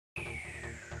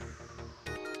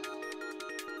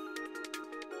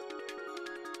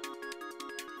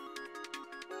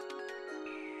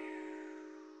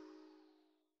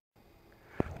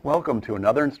Welcome to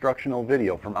another instructional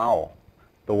video from OWL,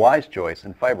 the wise choice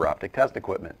in fiber optic test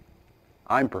equipment.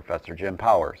 I'm Professor Jim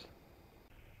Powers.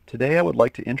 Today I would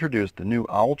like to introduce the new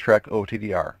OWLTrek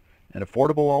OTDR, an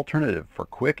affordable alternative for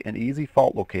quick and easy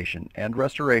fault location and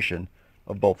restoration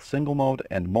of both single-mode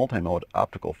and multimode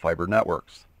optical fiber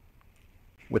networks.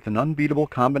 With an unbeatable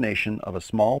combination of a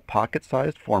small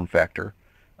pocket-sized form factor,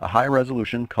 a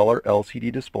high-resolution color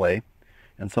LCD display,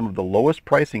 and some of the lowest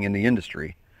pricing in the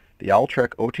industry, the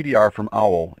OWLTrek OTDR from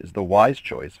OWL is the wise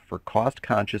choice for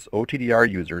cost-conscious OTDR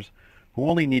users who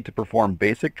only need to perform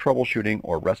basic troubleshooting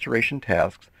or restoration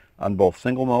tasks on both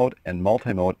single-mode and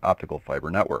multimode optical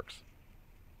fiber networks.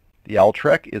 The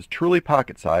OWLTrek is truly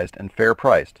pocket-sized and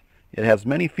fair-priced. It has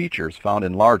many features found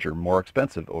in larger, more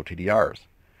expensive OTDRs.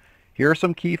 Here are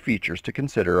some key features to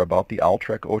consider about the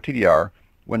OWLTrek OTDR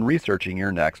when researching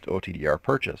your next OTDR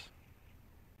purchase.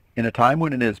 In a time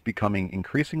when it is becoming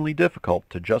increasingly difficult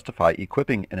to justify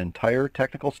equipping an entire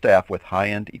technical staff with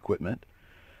high-end equipment,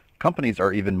 companies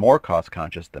are even more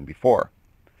cost-conscious than before.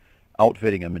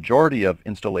 Outfitting a majority of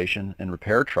installation and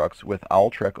repair trucks with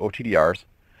OWLTrek OTDRs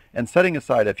and setting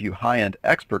aside a few high-end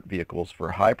expert vehicles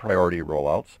for high-priority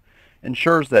rollouts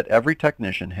ensures that every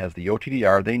technician has the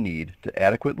OTDR they need to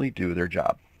adequately do their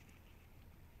job.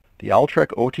 The OWLTrek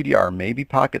OTDR may be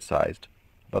pocket-sized,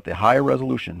 but the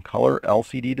high-resolution color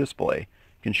LCD display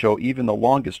can show even the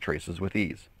longest traces with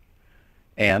ease.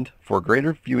 And, for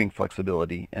greater viewing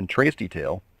flexibility and trace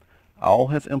detail, OWL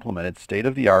has implemented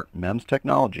state-of-the-art MEMS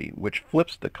technology which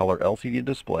flips the color LCD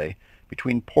display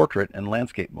between portrait and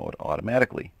landscape mode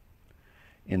automatically.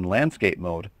 In landscape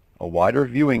mode, a wider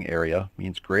viewing area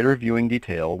means greater viewing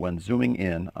detail when zooming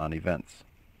in on events.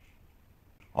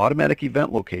 Automatic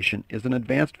event location is an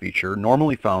advanced feature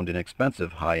normally found in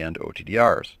expensive high-end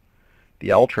OTDRs. The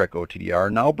OWLTrek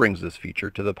OTDR now brings this feature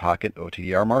to the pocket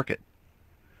OTDR market.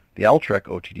 The OWLTrek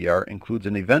OTDR includes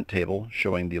an event table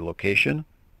showing the location,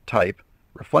 type,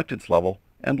 reflectance level,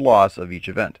 and loss of each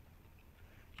event.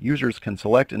 Users can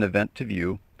select an event to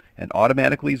view and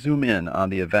automatically zoom in on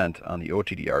the event on the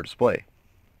OTDR display.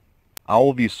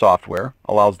 OWLView software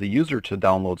allows the user to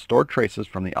download stored traces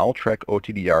from the OWLTrek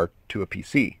OTDR to a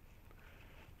PC.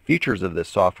 Features of this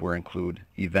software include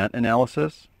event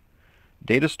analysis,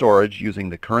 data storage using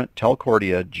the current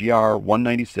Telcordia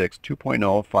GR196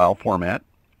 2.0 file format,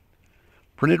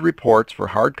 printed reports for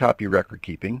hard copy record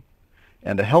keeping,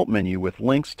 and a help menu with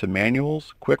links to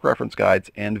manuals, quick reference guides,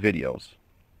 and videos.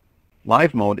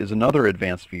 Live mode is another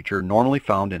advanced feature normally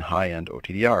found in high-end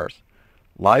OTDRs.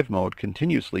 Live mode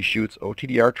continuously shoots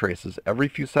OTDR traces every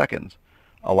few seconds,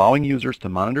 allowing users to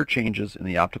monitor changes in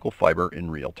the optical fiber in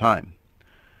real time.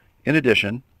 In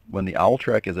addition, when the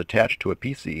OWLTrek is attached to a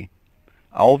PC,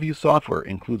 OWLView software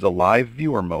includes a live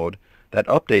viewer mode that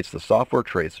updates the software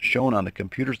trace shown on the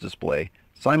computer's display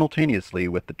simultaneously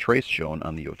with the trace shown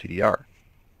on the OTDR.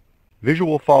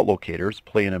 Visual fault locators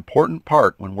play an important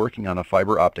part when working on a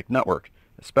fiber optic network,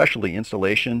 especially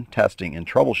installation, testing, and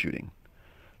troubleshooting.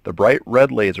 The bright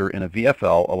red laser in a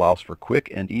VFL allows for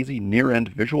quick and easy near-end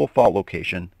visual fault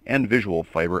location and visual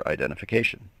fiber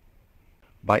identification.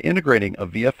 By integrating a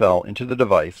VFL into the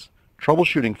device,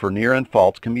 troubleshooting for near-end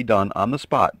faults can be done on the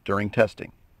spot during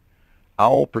testing.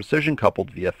 OWL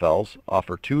precision-coupled VFLs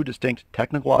offer two distinct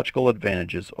technological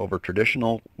advantages over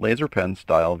traditional laser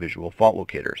pen-style visual fault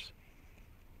locators.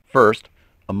 First,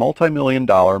 a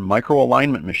multi-million-dollar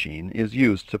micro-alignment machine is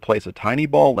used to place a tiny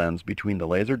ball lens between the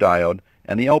laser diode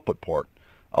and the output port,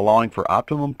 allowing for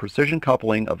optimum precision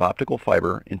coupling of optical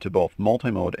fiber into both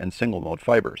multimode and single-mode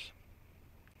fibers.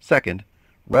 Second,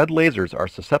 red lasers are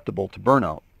susceptible to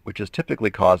burnout, which is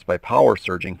typically caused by power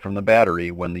surging from the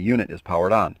battery when the unit is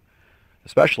powered on,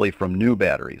 especially from new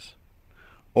batteries.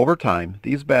 Over time,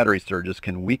 these battery surges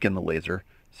can weaken the laser,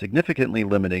 significantly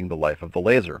limiting the life of the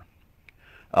laser.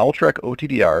 OWLTrek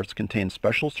OTDRs contain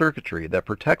special circuitry that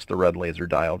protects the red laser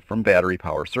diode from battery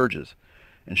power surges,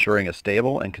 ensuring a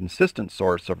stable and consistent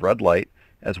source of red light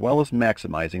as well as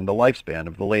maximizing the lifespan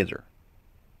of the laser.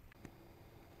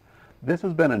 This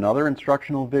has been another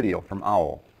instructional video from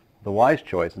OWL, the wise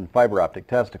choice in fiber optic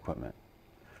test equipment.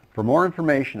 For more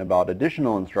information about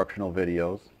additional instructional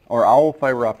videos or OWL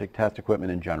fiber optic test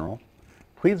equipment in general,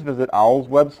 please visit OWL's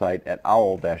website at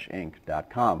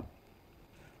owl-inc.com.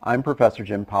 I'm Professor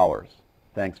Jim Powers.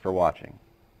 Thanks for watching.